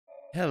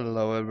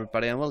Hello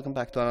everybody and welcome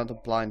back to another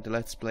blind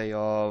let's play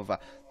of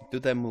To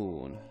the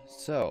Moon.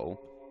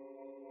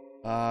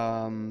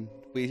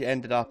 We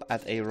ended up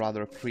at a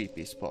rather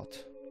creepy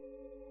spot.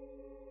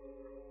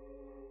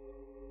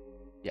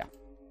 Yeah,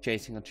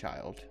 chasing a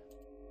child.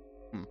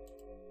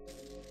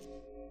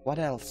 What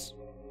else?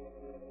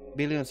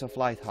 Billions of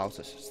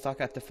lighthouses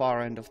stuck at the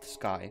far end of the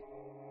sky.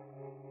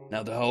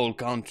 Now the whole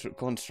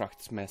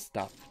construct's messed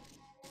up.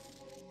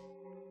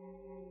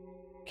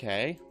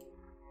 Okay.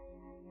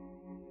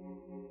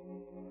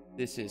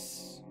 This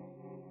is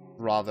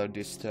rather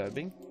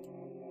disturbing.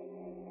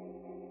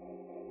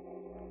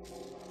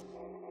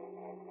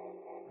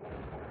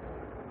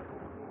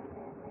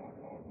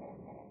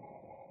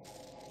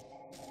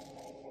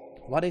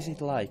 What is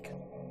it like?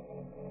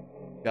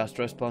 Just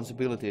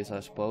responsibilities, I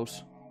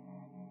suppose.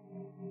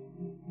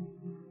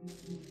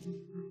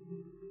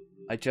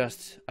 I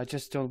just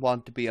don't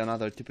want to be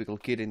another typical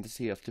kid in the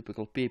sea of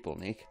typical people,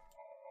 Nick.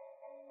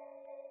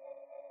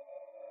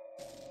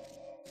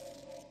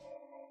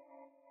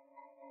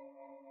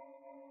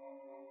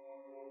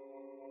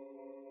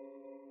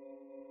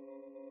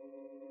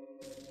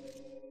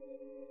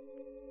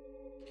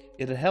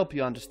 It'll help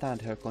you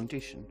understand her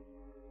condition.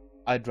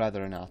 I'd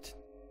rather not.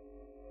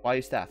 Why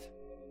is that?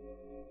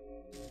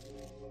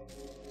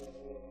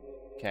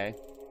 Okay.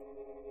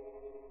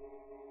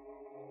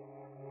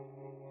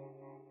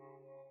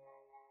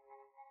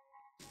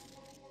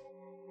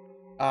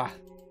 Ah!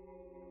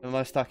 Am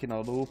I stuck in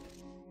a loop?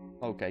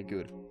 Okay,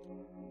 good.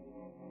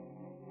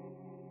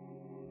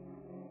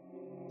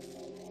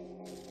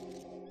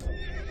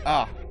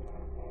 Ah!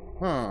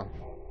 Huh.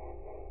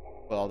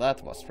 Well,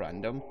 that was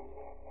random.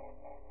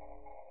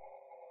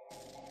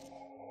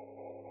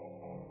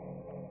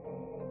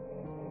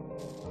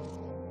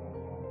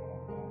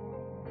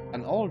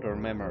 An older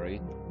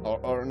memory,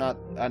 or not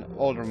an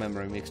older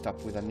memory mixed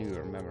up with a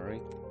newer memory.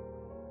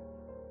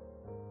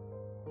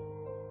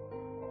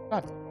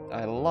 God,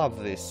 I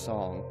love this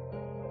song.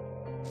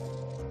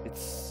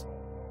 It's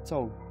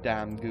so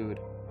damn good.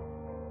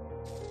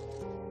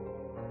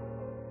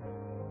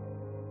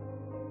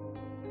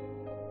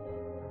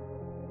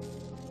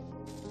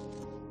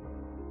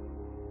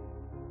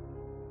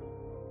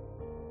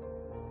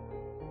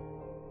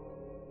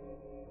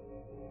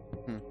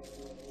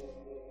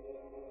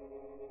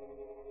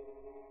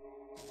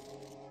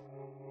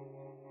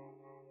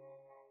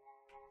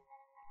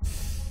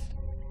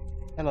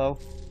 Hello.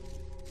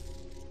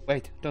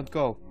 Wait, don't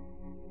go.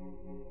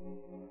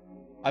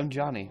 I'm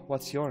Johnny.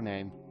 What's your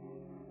name?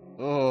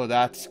 Oh,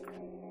 that's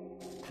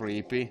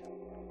creepy.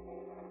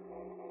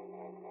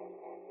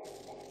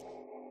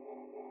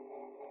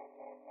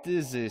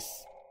 This is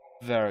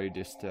very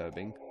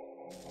disturbing.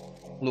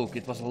 Look,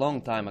 it was a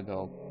long time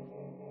ago.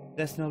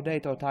 There's no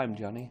date or time,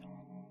 Johnny.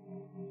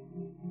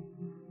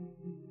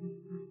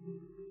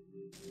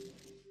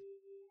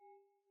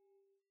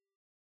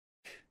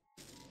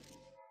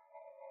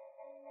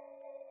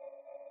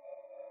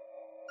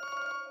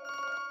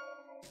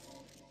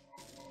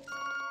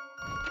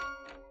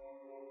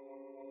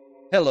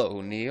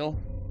 Hello, Neil.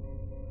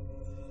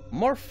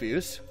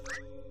 Morpheus?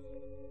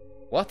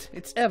 What?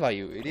 It's Eva,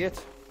 you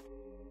idiot.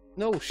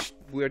 No,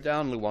 we're the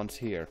only ones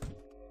here.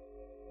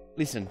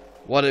 Listen,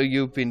 what have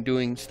you been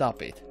doing?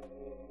 Stop it.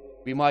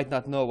 We might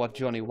not know what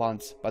Johnny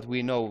wants, but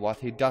we know what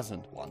he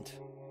doesn't want.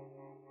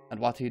 And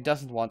what he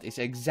doesn't want is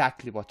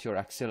exactly what you're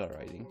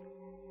accelerating.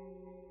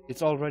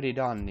 It's already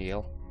done,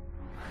 Neil.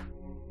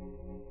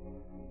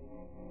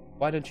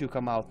 Why don't you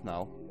come out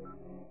now?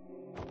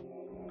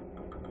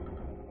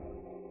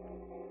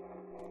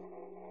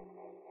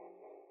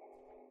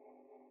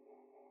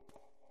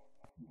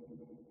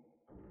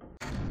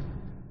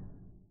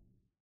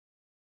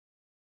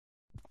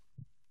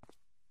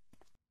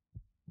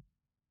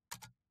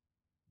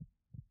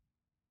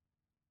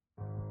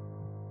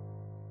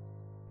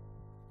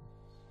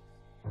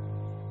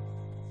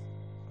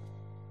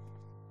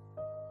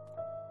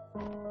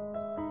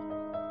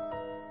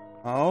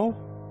 Oh?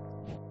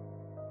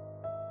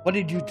 What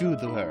did you do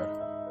to her?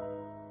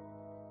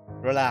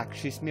 Relax,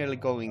 she's merely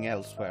going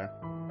elsewhere.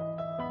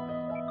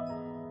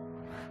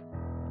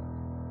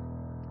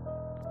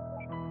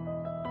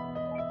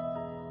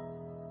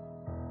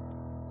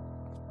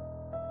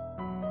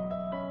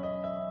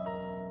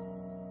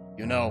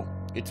 You know,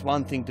 it's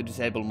one thing to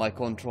disable my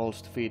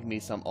controls to feed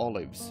me some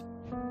olives.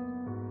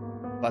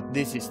 But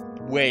this is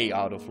way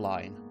out of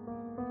line.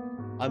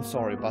 I'm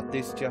sorry, but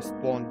this just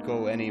won't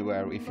go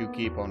anywhere if you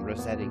keep on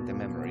resetting the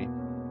memory.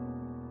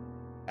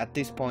 At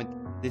this point,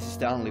 this is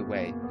the only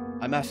way.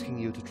 I'm asking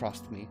you to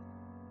trust me.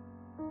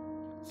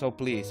 So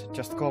please,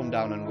 just calm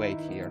down and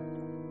wait here.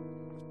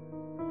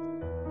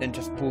 Then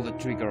just pull the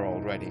trigger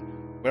already.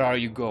 Where are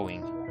you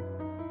going?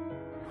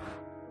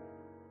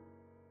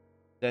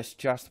 There's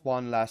just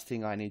one last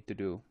thing I need to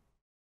do.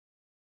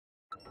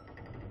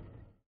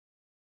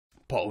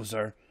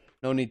 Poser.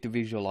 No need to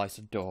visualize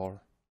a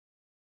door.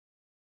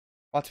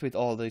 What's with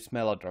all this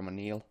melodrama,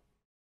 Neil?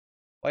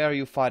 Why are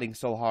you fighting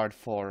so hard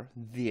for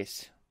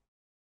this?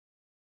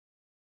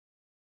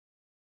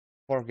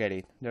 Forget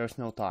it, there's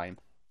no time.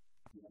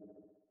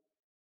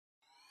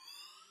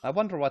 I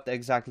wonder what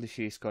exactly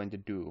she's going to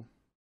do.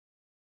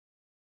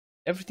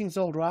 Everything's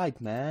alright,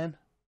 man.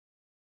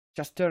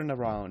 Just turn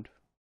around.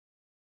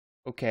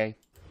 Okay.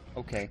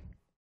 Okay.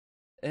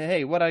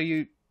 Hey, what are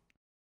you...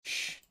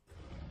 Shh.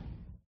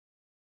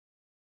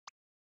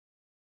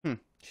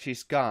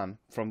 She's gone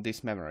from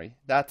this memory.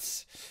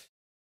 That's...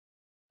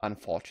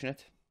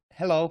 unfortunate.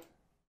 Hello.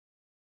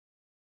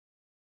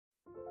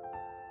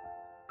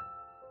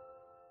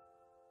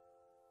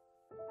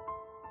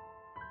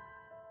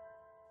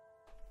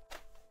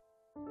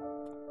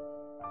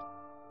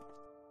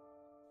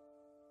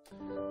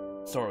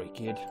 Sorry,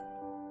 kid.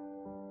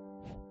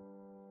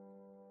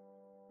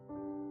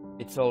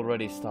 It's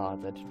already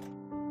started.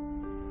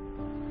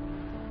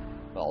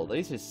 Well,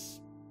 this is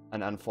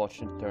an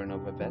unfortunate turn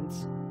of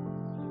events.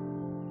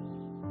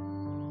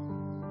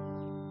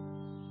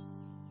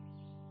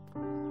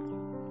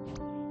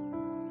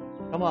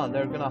 Come on,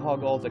 they're gonna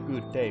hog all the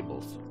good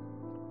tables.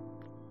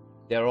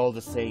 They're all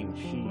the same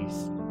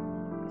cheese.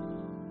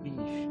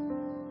 Sheesh.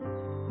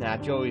 Nah,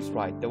 Joe is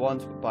right. The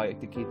ones by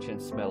the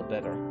kitchen smell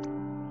better.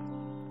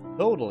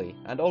 Totally,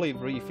 and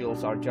olive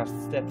refills are just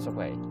steps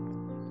away.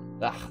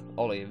 Ugh,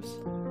 olives.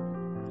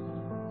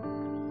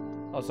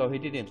 Oh, so he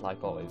didn't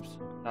like olives.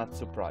 Not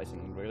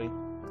surprising, really.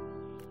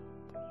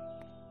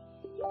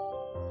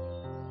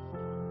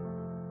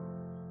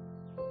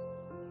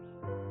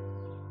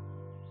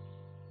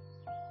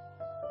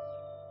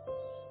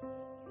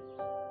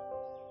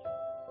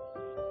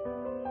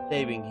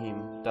 Saving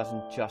him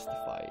doesn't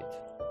justify it.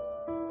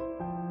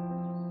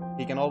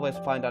 He can always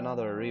find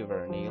another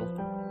river, Neil.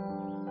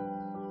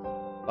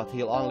 But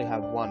he'll only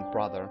have one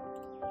brother.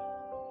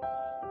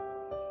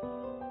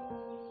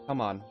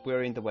 Come on,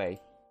 we're in the way.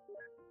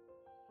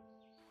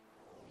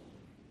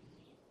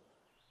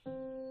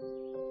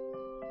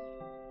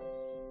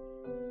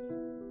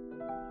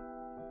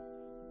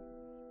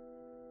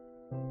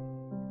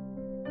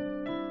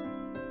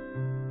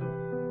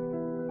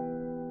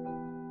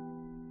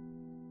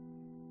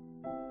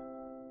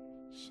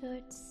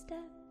 Short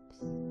steps,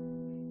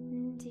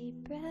 deep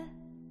breath,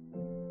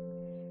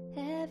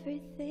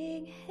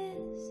 everything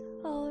is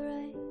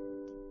alright.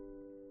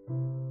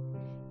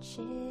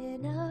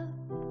 Chin up,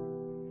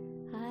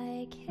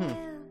 I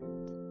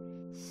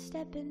can't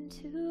step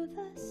into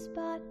the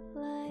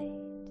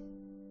spotlight.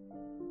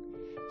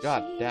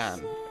 God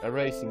damn,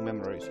 erasing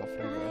memories of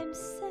her. I'm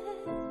sad,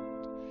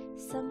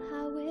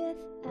 somehow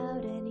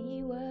without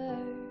any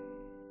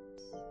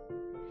words.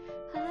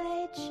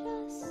 I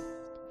just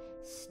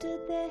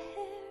stood there,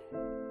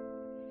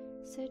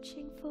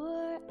 searching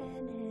for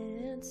an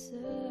answer.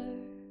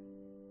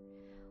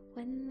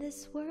 When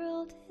this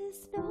world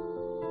is no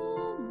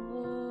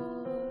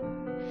more,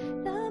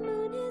 the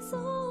moon is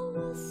all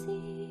we'll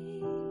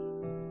see.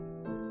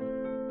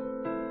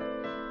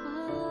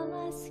 I'll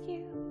ask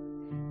you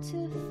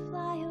to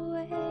fly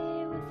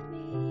away with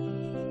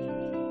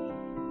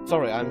me.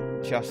 Sorry,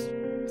 I'm just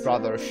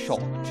rather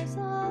shocked. Stars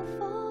all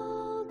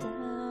fall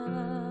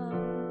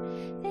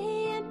down,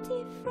 they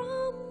empty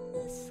from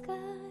the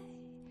sky.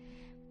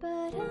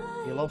 But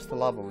He lost the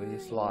love of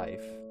his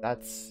life.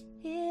 That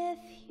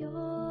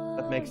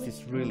makes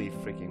this really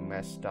freaking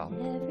messed up.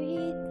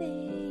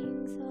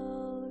 Everything's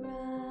alright.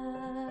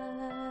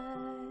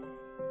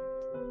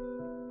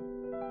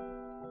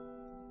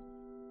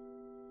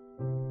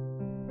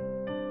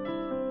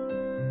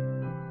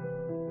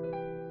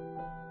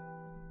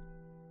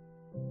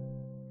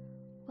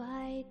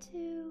 Why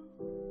do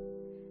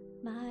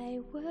my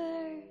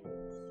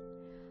words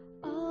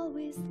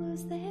always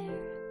lose their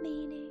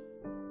meaning?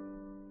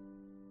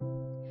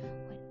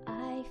 What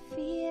I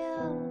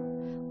feel,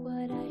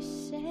 what I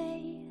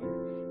say,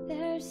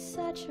 there's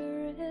such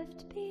a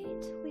rift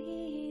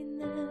between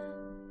them.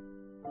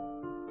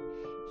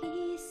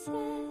 He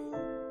said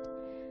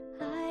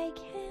I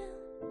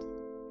can't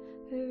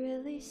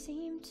really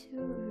seem to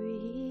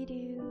read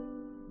you.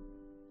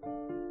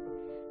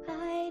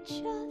 I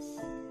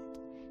just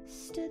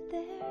stood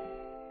there,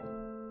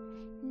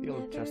 Still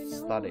never just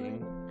know studying.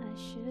 what I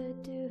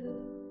should do.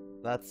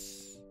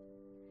 That's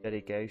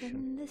dedication.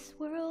 When this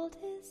world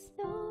is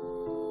no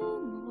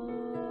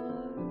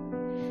more,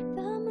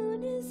 the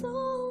moon is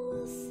all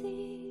we'll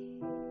see.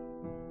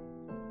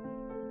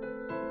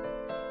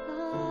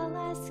 I'll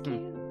ask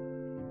you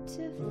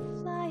to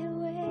fly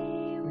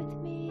away with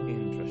me.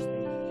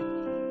 Interesting.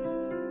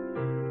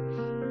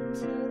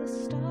 Until the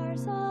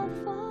stars all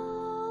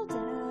fall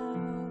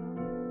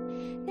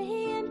down,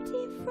 they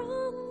empty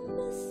from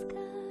the sky.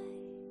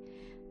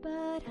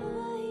 But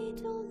I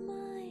don't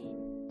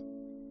mind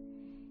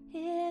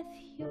if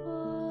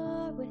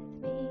you're with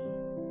me,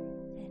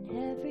 then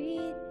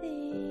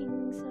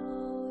everything's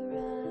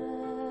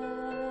alright.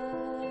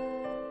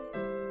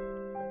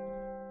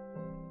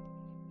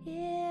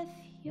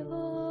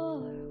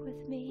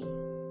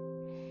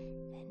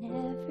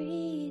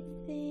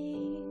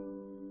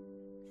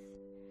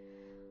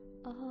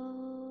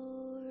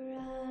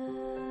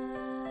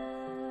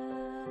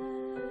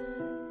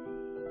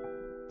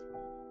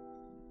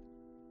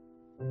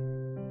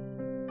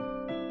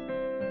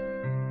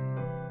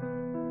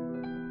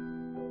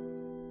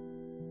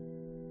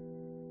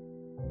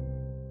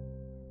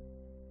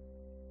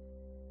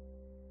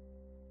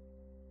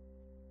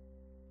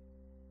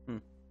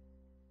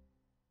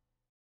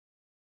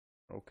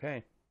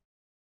 Okay.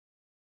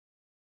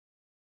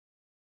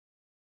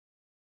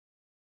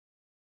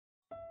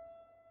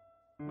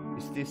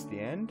 Is this the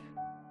end?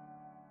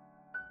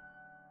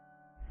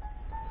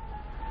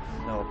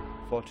 No,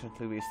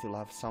 fortunately we still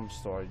have some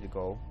story to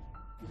go.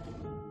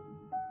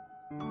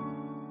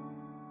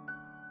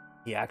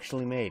 He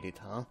actually made it,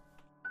 huh?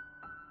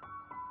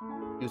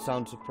 You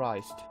sound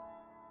surprised.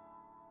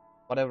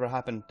 Whatever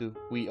happened to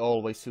we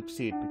always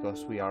succeed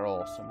because we are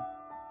awesome.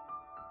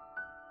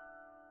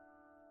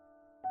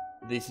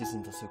 This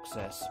isn't a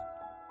success.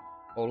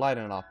 Oh,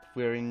 lighten up,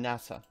 we're in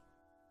NASA.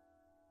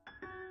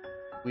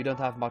 We don't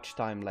have much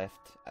time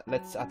left.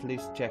 Let's at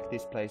least check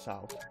this place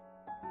out.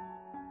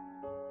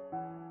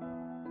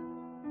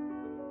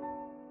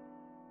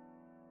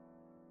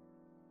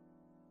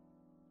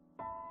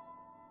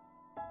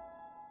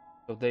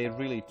 So they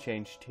really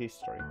changed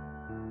history.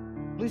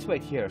 Please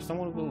wait here,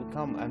 someone will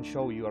come and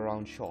show you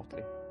around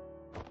shortly.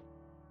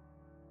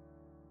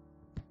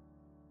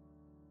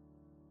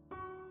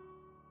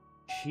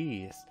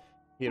 Jeez,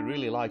 he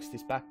really likes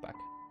this backpack.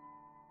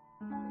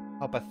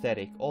 How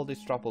pathetic, all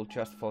this trouble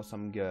just for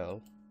some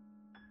girl.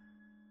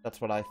 That's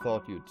what I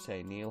thought you'd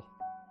say, Neil.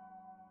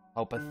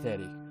 How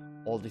pathetic,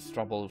 all this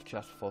trouble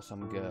just for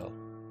some girl.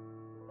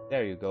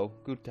 There you go,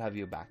 good to have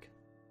you back.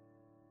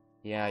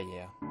 Yeah.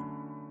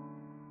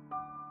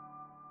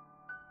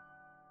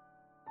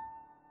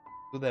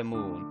 To the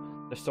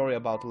Moon, the story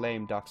about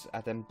lame ducks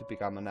attempt to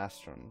become an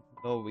astronaut.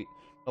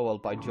 Novel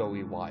by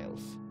Joey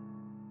Wiles.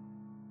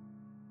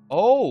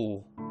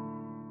 Oh!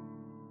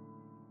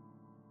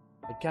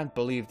 I can't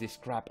believe this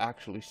crap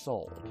actually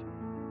sold.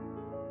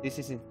 This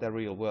isn't the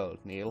real world,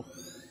 Neil.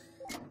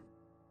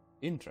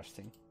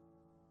 Interesting.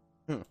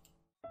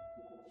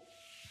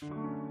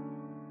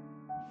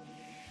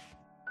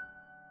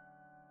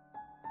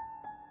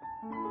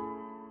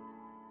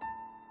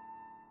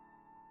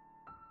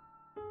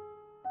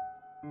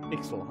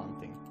 Pixel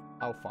hunting.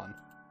 How fun.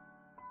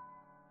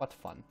 What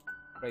fun.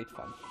 Great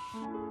fun.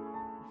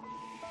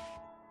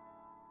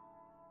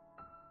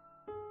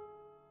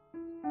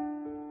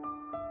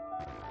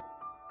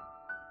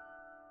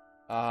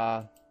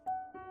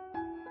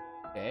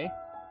 Okay.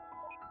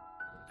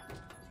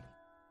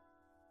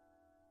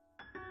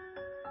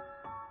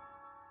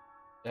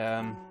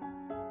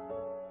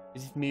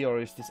 Is it me or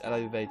is this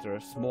elevator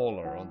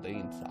smaller on the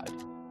inside?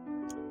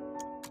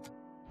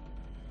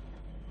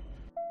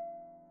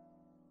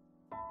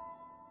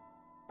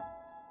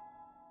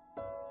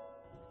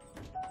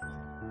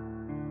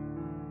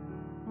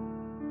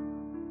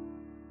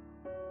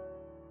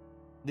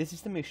 This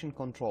is the Mission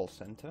Control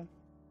Center.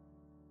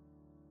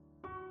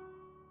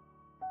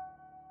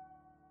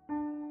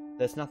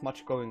 There's not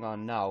much going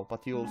on now,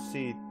 but you'll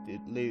see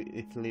it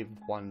live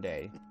one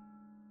day.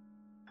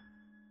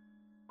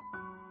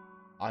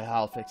 I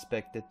half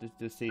expected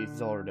to see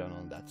Zordon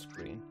on that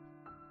screen.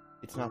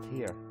 It's not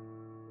here.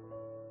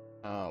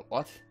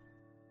 What?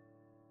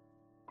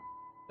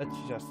 Let's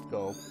just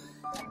go.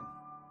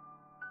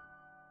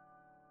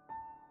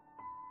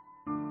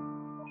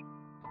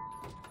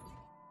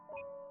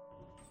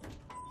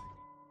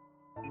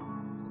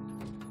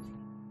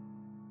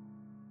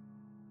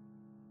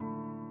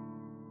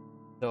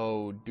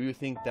 So, do you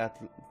think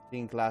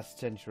last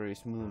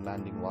century's moon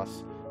landing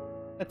was...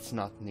 Let's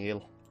not,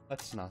 Neil.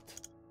 Let's not.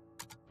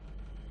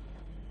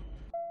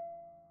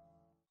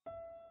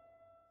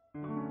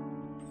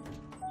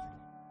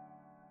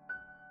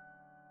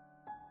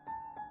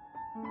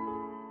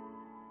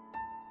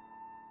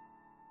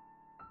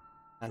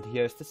 And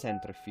here's the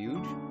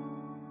centrifuge.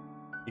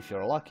 If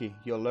you're lucky,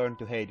 you'll learn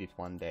to hate it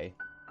one day.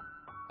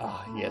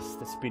 Ah, yes,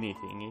 the spinny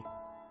thingy.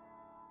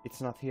 It's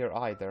not here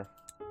either.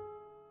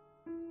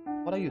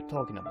 What are you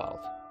talking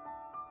about?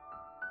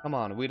 Come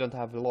on, we don't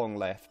have long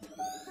left.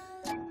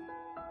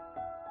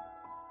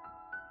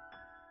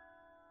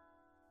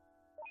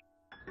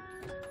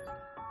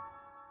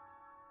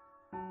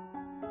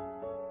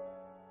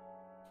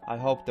 I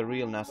hope the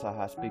real NASA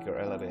has bigger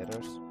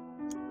elevators.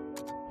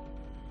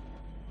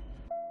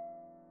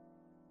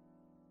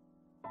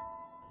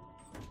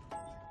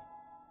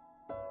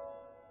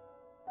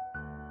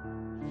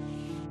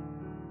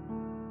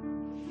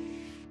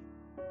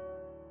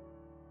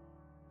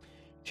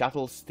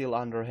 Shuttle's still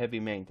under heavy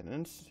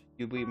maintenance.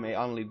 We may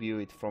only view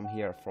it from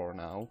here for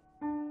now.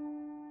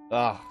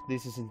 Ah,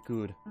 this isn't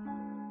good.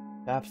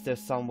 Perhaps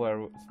there's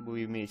somewhere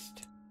we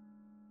missed.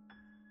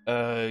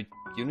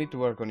 You need to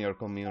work on your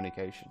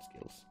communication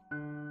skills.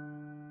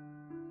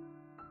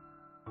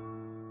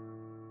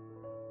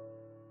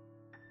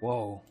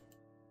 Whoa.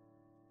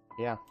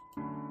 Yeah.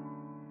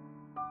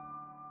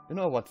 You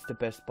know what's the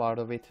best part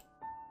of it?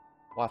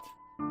 What?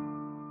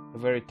 The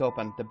very top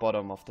and the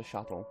bottom of the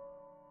shuttle.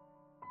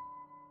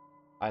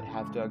 I'd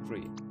have to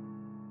agree.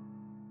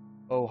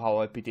 Oh, how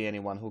I pity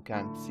anyone who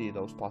can't see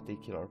those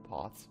particular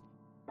parts.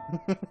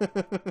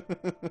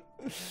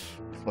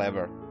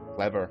 Clever,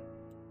 clever.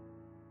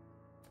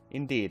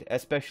 Indeed,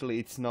 especially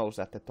its nose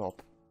at the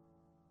top.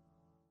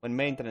 When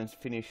maintenance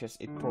finishes,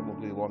 it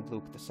probably won't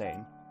look the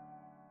same.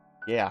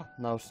 Yeah,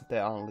 now's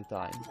the only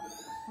time.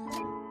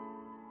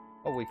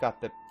 Oh, we got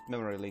the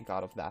memory link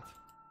out of that.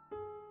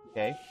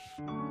 Okay.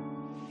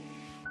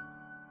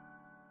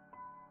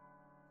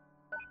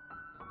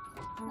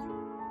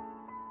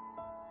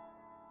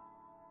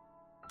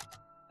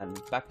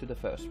 And back to the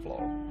first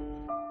floor.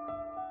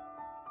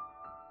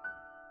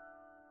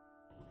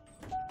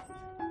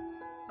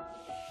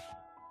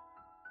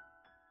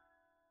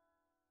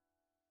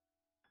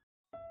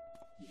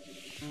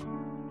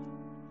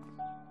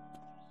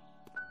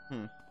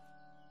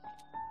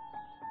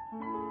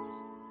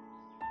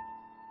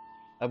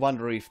 I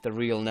wonder if the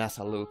real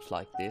NASA looks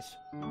like this.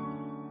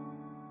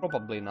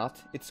 Probably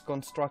not. It's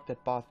constructed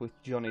path with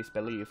Johnny's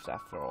beliefs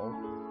after all.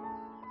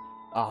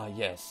 Ah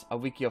yes, a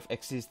wiki of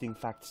existing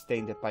facts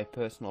tainted by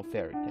personal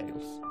fairy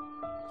tales.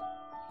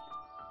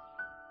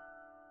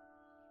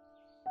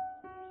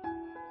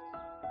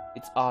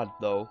 It's odd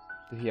though,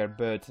 to hear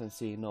birds and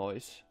see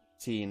noise.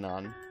 See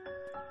none.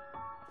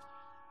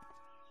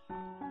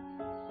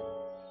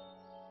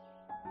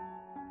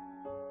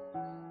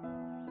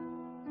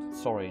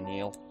 Sorry,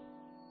 Neil.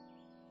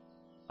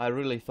 I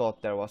really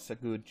thought there was a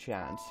good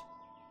chance.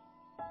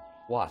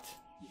 What?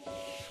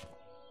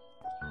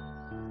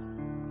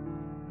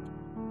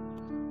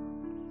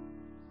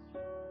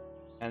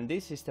 And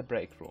this is the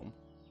break room.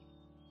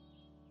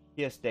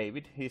 Here's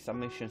David, he's a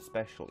mission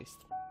specialist.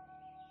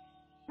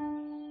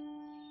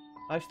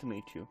 Nice to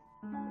meet you.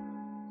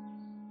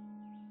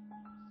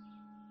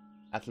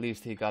 At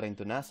least he got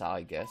into NASA,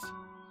 I guess.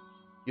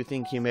 You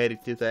think he made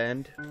it to the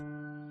end?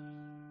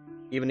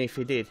 Even if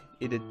he did,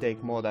 it'd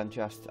take more than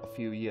just a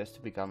few years to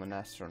become an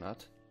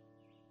astronaut.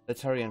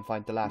 Let's hurry and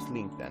find the last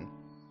link then.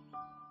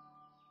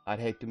 I'd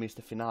hate to miss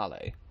the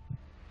finale.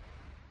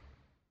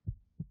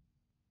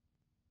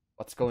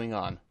 What's going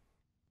on?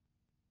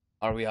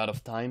 Are we out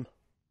of time?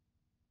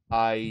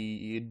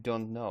 I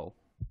don't know.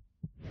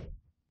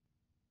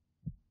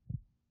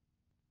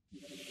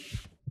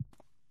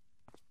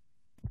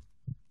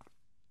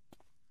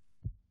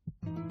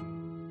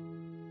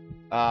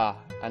 Ah,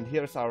 and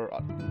here's our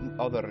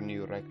other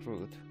new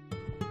recruit.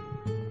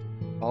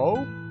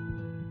 Oh?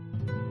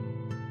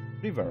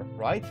 River,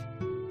 right?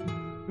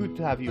 Good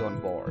to have you on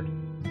board.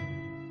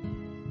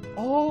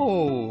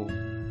 Oh!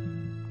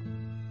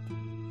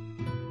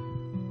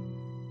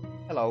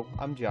 Hello,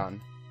 I'm John.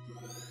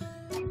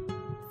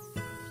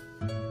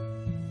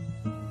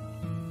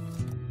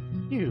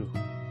 You.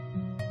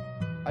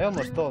 I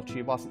almost thought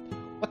she wasn't.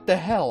 What the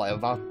hell,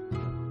 Eva?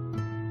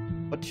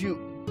 But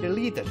you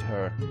deleted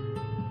her.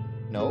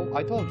 No,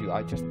 I told you,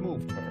 I just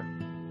moved her.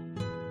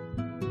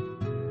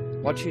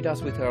 What she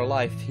does with her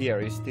life here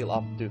is still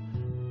up to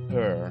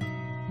her.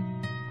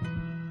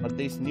 But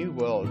this new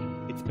world,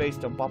 it's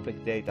based on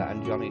public data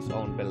and Johnny's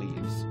own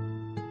beliefs.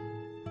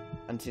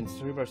 And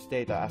since River's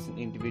data as an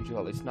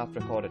individual is not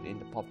recorded in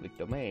the public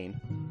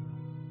domain,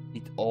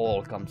 it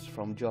all comes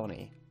from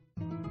Johnny.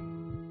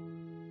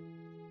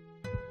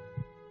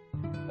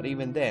 But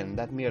even then,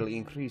 that merely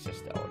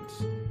increases the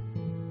odds.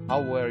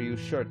 How were you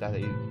sure that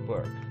it would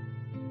work?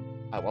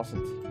 I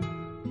wasn't.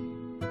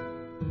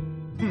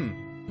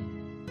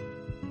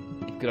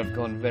 It could have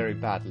gone very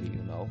badly,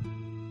 you know.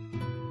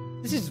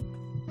 This is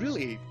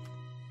really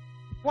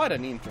quite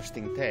an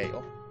interesting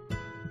tale.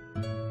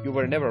 You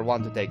were never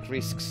one to take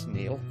risks,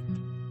 Neil.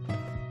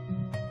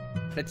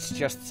 Let's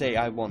just say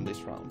I won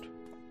this round.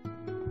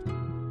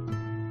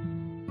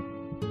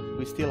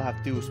 We still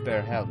have 2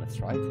 spare helmets,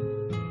 right?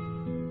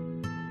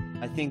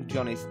 I think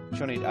Johnny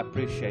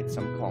appreciates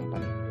some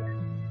company.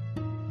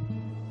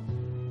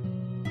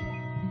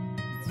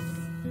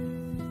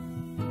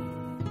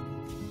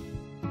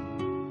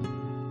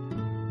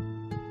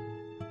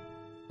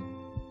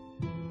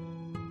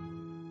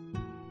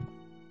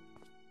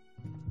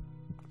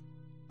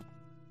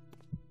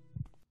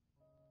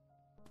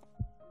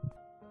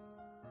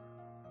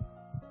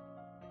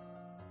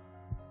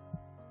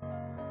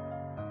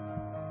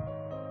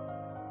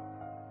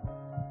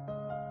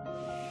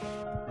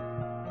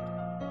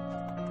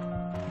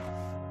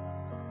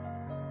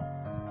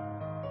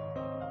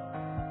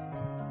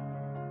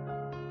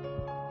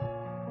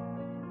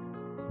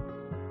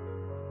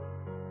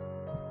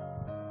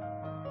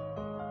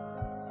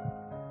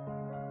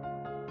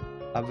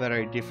 A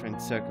very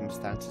different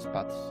circumstances,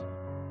 but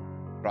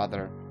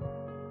rather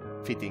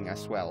fitting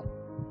as well.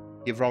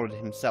 He wrote it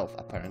himself,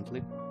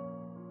 apparently.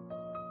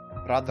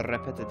 Rather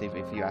repetitive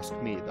if you ask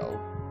me, though.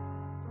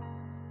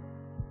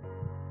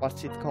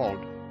 What's it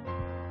called?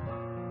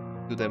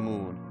 To the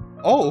Moon.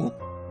 Oh!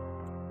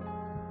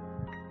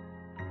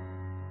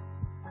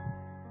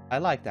 I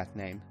like that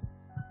name.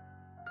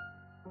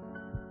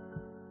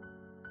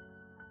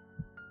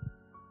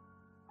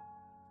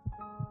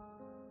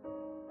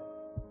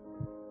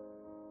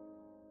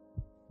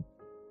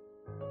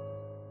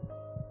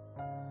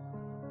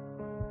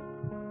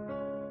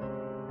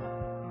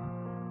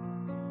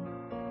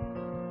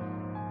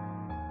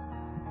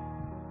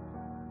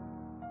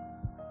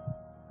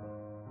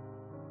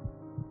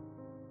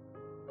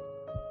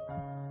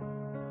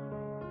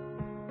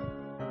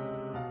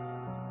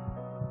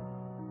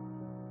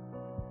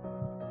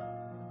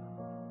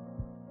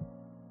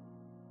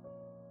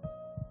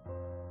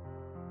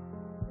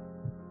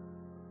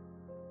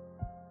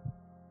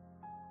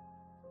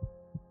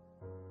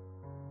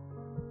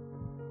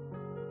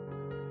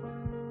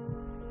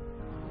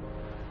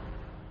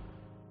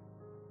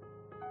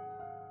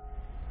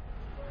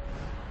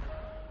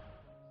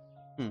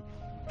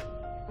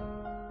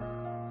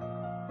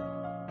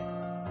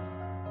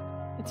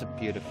 It's a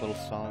beautiful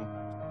song.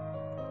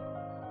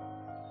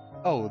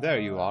 Oh, there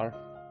you are.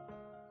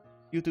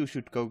 You two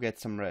should go get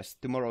some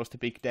rest. Tomorrow's the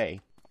big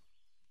day.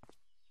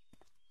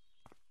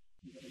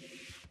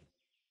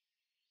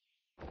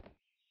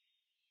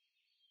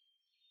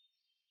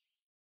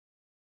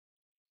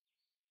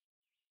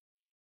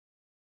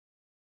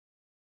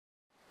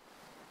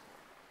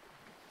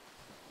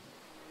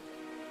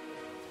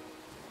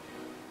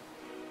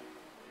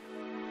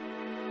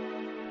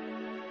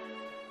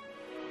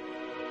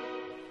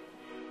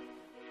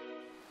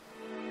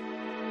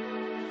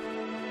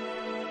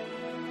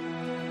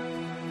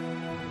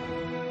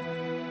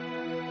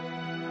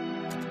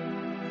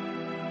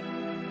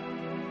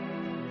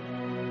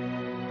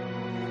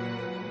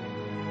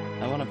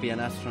 I wanna be an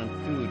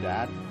astronaut too,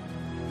 Dad.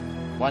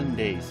 One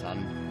day,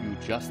 son, you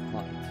just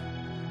might.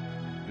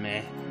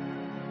 Meh.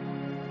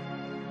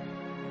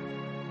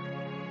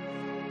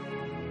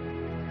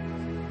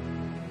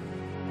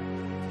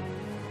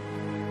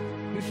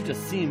 You should have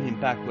seen him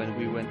back when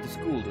we went to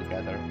school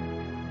together.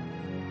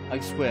 I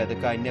swear the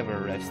guy never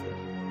rested.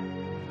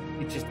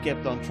 He just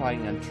kept on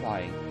trying and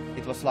trying.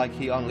 It was like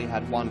he only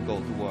had one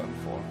goal to work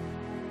for.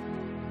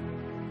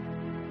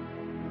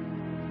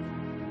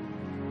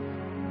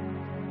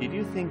 Did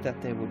you think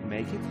that they would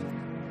make it?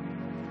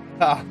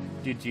 Ah,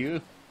 did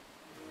you?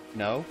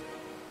 No.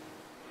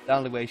 The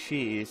only way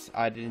she is,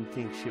 I didn't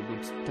think she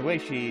would. The way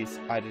she is,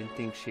 I didn't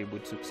think she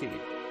would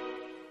succeed.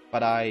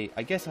 But I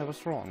guess I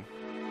was wrong.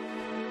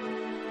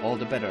 All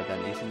the better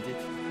then, isn't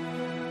it?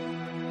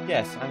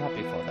 Yes, I'm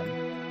happy for them.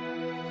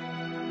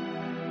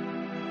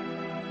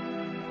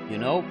 You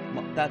know,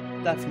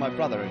 that's my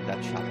brother in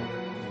that shuttle.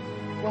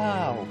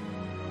 Wow.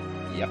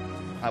 Yep,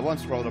 I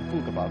once wrote a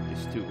book about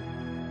this too.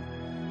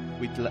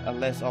 With a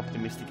less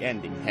optimistic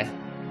ending, heh.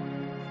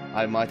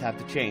 I might have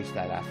to change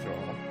that after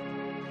all.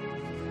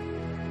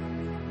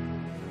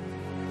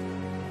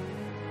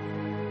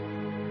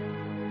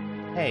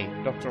 Hey,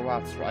 Dr.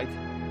 Watts, right?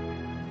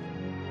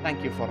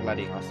 Thank you for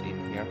letting us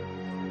in here.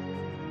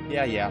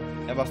 Yeah,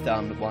 I was the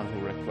one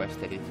who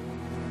requested it.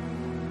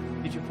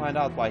 Did you find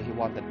out why he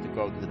wanted to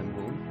go to the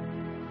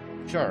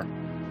moon? Sure.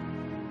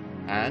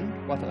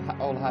 And what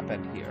all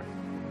happened here?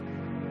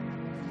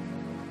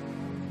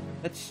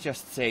 Let's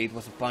just say it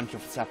was a bunch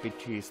of sappy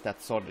cheese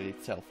that sorted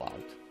itself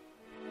out.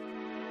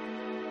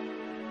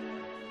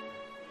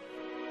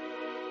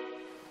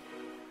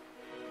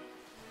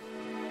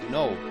 You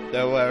know,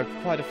 there were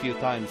quite a few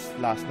times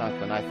last night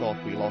when I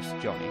thought we lost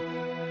Johnny.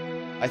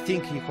 I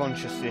think he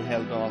consciously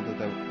held on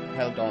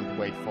to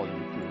wait for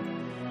you too.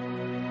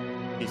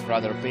 He's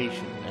rather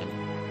patient then.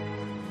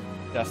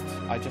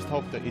 I just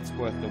hope that it's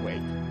worth the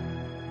wait.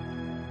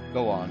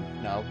 Go on,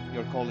 now,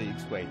 your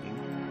colleague's waiting.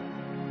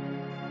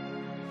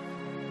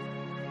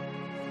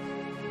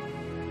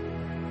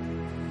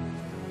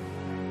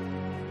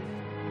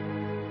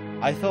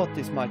 I thought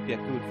this might be a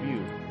good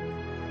view.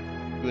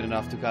 Good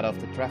enough to cut off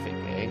the traffic,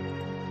 eh?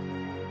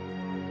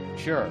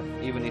 Sure,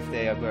 even if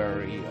they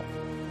were real.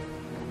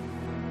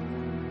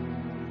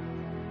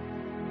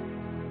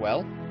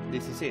 Well,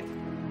 this is it.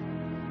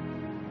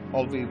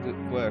 All we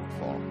worked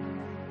for.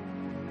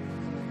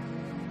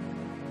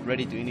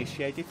 Ready to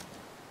initiate it?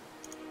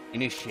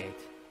 Initiate.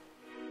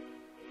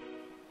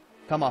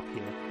 Come up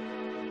here.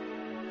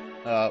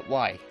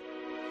 Why?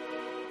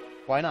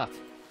 Why not?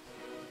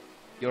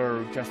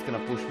 You're just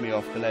gonna push me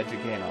off the ledge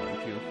again,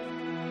 aren't you?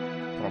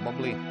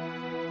 Probably.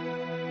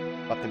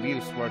 But the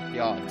view's worth the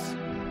odds.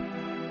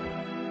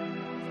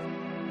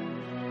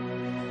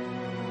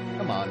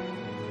 Come on.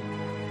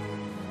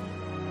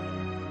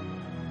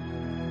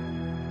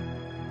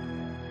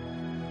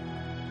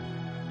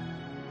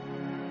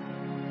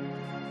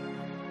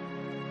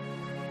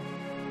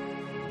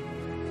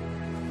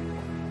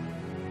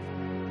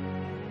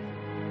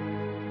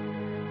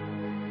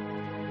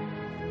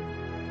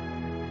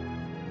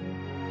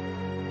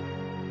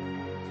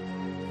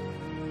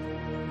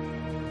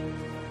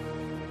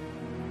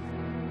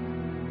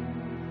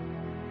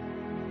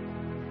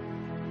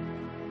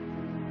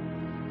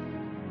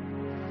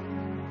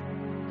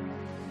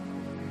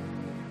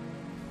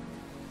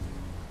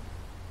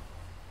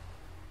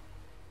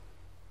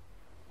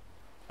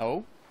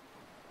 Oh?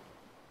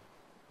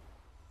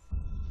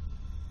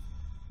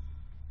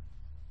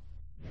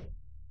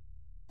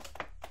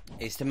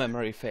 Is the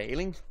memory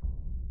failing?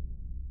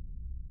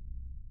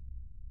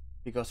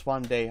 Because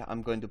one day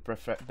I'm going to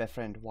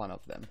befriend one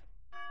of them.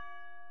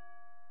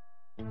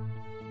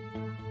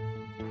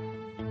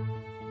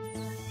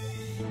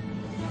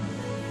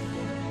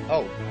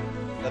 Oh,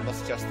 that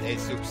was just a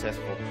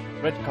successful.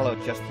 Red color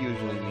just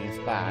usually means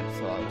bad,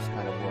 so I was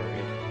kind of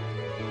worried.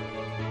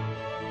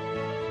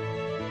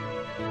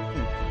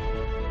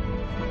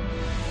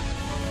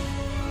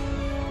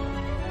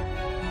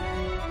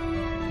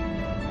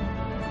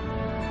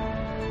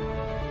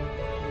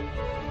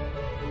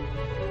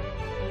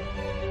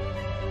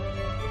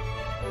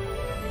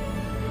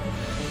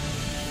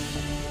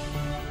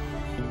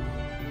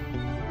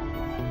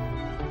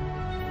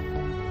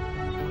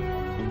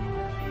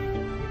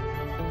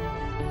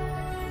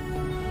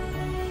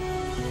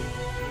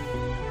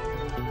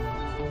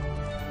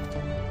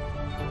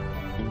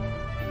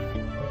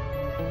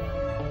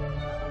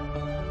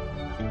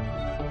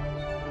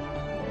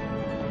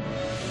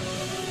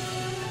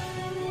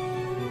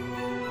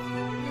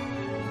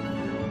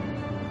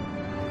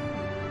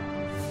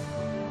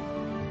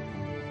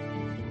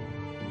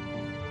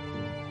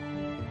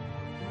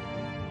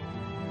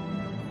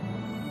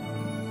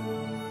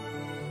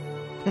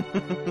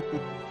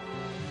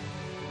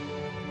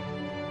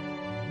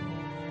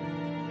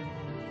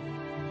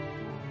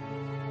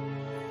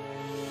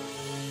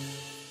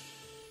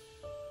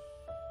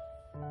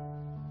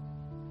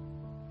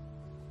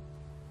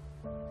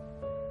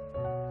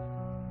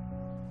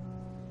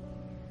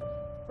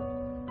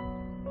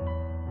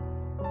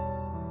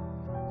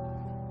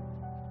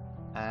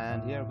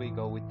 And here we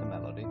go with the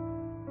melody.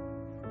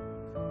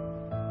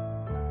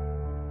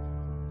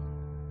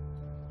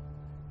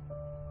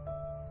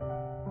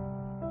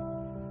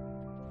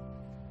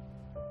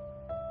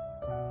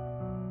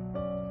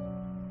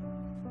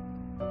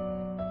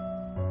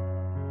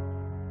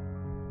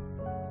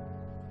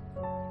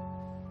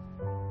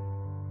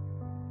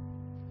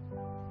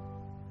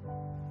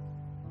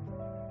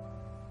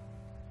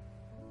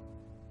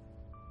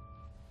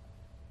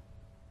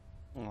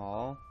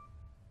 Aww.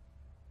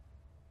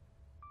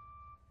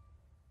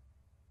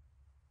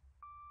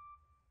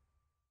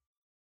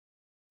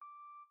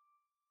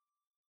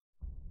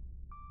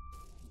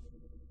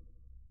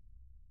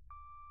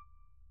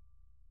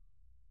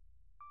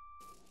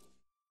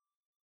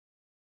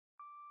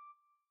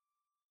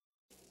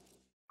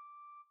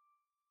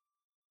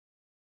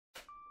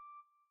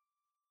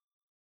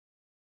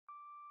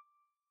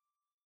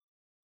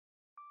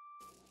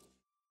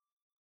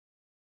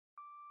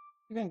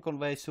 You can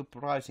convey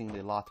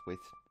surprisingly lot with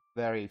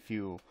very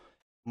few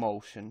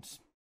motions.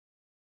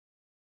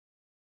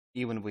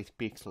 Even with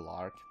pixel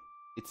art.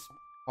 It's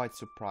quite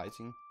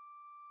surprising.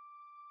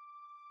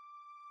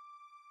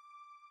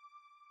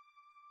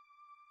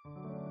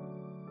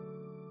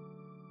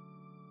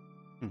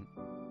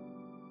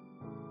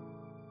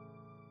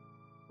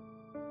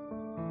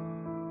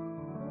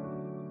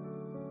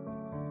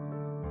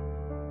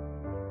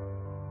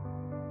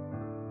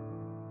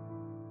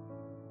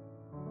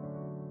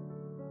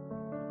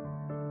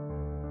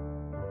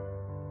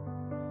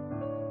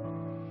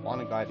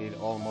 One guy did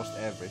almost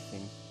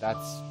everything.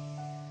 That's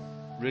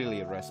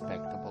really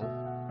respectable.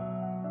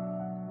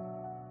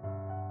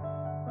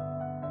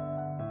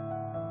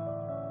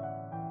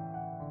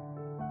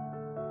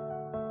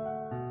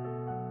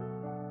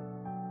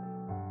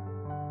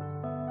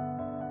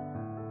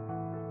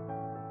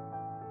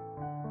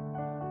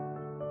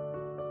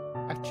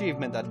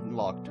 Achievement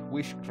unlocked.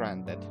 Wish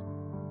granted.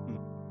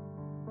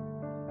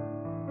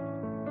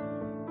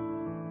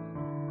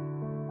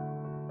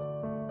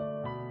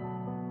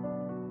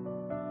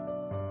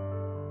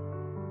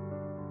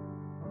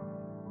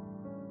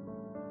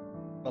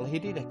 Well, he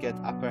did get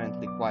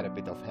apparently quite a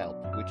bit of help,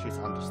 which is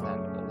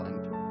understandable,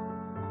 and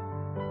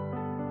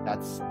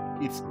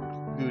it's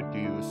good to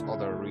use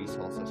other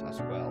resources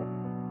as well.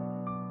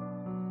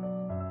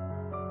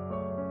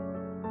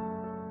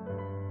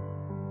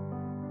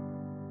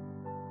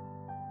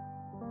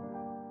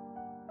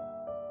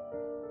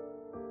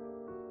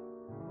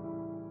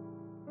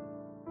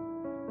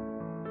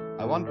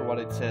 I wonder what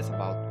it says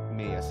about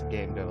me as a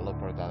game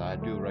developer that I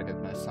do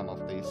recognize some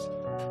of these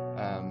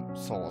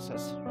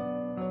sources.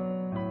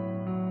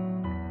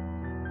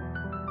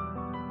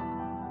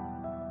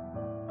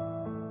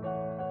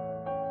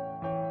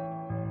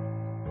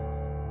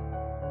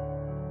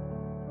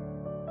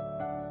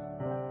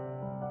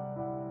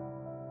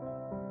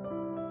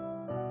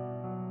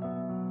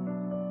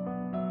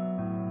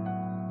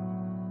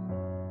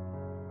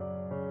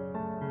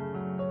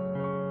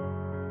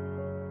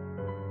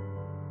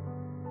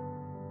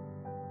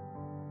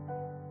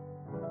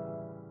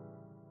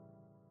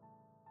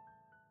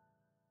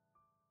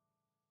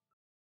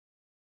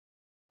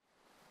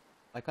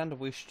 I kind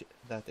of wished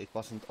that it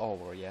wasn't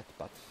over yet,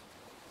 but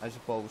I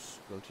suppose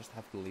we'll just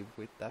have to live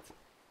with that.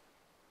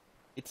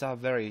 It's a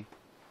very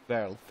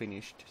well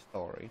finished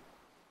story.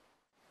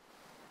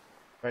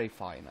 Very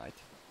finite.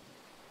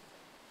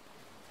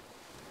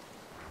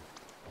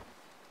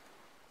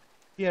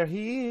 Here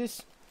he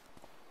is!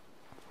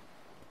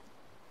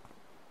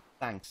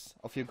 Thanks,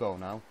 off you go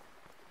now.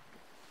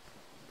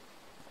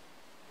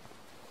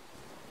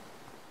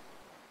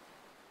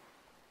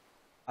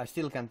 I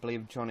still can't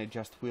believe Johnny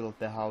just willed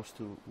the house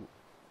to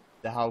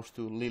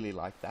Lily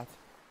like that.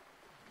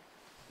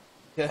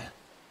 Yeah,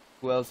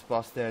 who else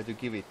was there to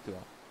give it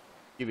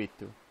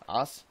to?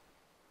 Us?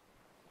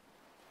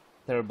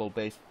 Terrible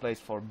place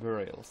for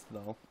burials,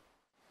 though.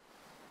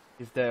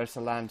 If there's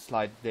a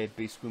landslide, they'd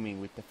be swimming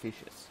with the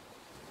fishes.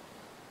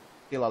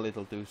 Still a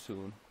little too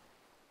soon.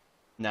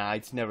 Nah,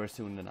 it's never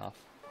soon enough.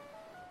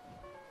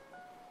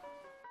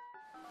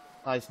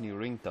 Nice new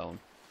ringtone.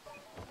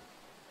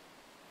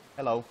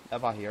 Hello,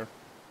 Eva here.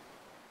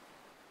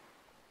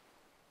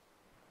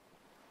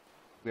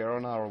 We are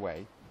on our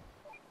way.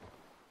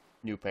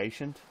 New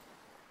patient?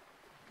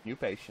 New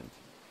patient.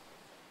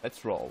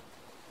 Let's roll.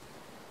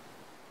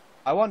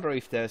 I wonder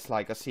if there's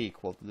like a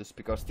sequel to this,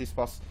 because this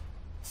was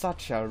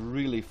such a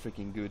really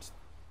freaking good...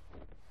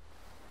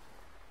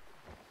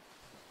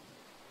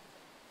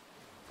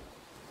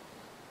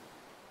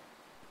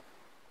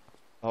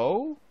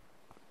 Oh?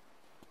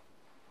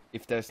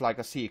 If there's like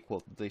a sequel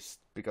to this,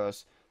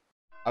 because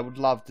I would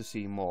love to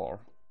see more,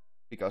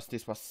 because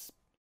this was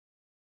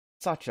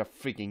such a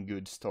freaking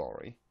good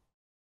story.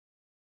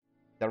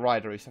 The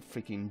writer is a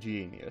freaking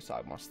genius,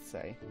 I must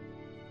say.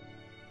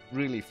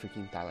 Really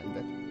freaking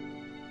talented.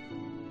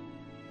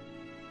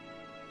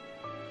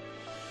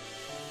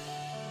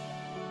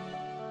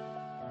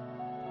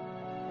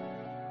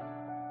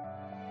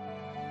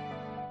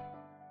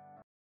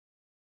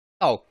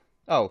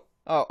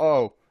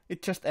 Oh,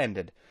 it just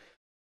ended.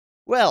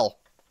 Well,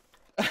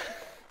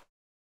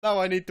 now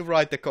I need to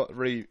write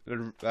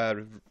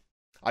the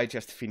I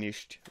just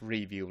finished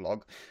review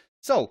log.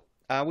 So,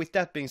 with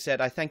that being said,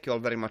 I thank you all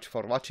very much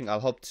for watching. I'll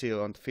hope to see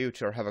you on the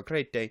future. Have a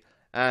great day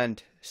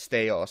and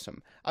stay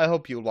awesome. I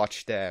hope you'll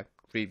watch the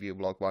review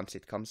vlog once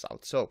it comes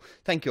out. So,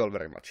 thank you all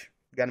very much.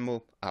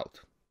 Ganmu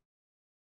out.